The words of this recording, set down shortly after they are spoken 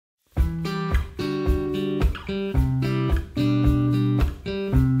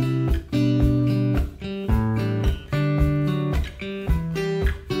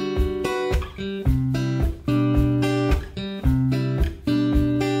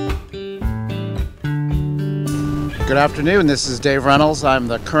Good afternoon. This is Dave Reynolds. I'm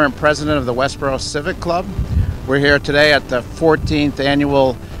the current president of the Westborough Civic Club. We're here today at the 14th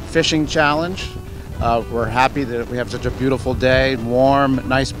annual fishing challenge. We're happy that we have such a beautiful day, warm,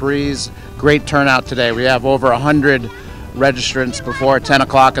 nice breeze, great turnout today. We have over 100 registrants before 10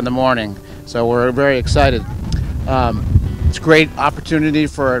 o'clock in the morning, so we're very excited. It's a great opportunity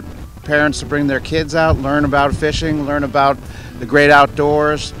for parents to bring their kids out, learn about fishing, learn about the great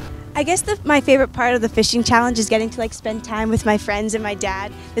outdoors. I guess my favorite part of the fishing challenge is getting to spend time with my friends and my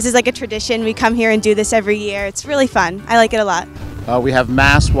dad. This is like a tradition. We come here and do this every year. It's really fun. I like it a lot. We have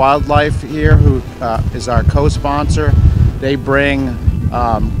Mass Wildlife here, who is our co-sponsor. They bring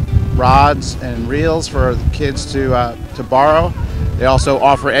rods and reels for the kids to borrow. They also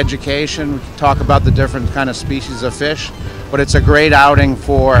offer education. We can talk about the different kind of species of fish, but it's a great outing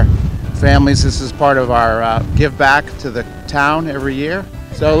for families. This is part of our give back to the town every year.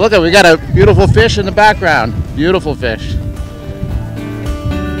 So look, we got a beautiful fish in the background. Beautiful fish.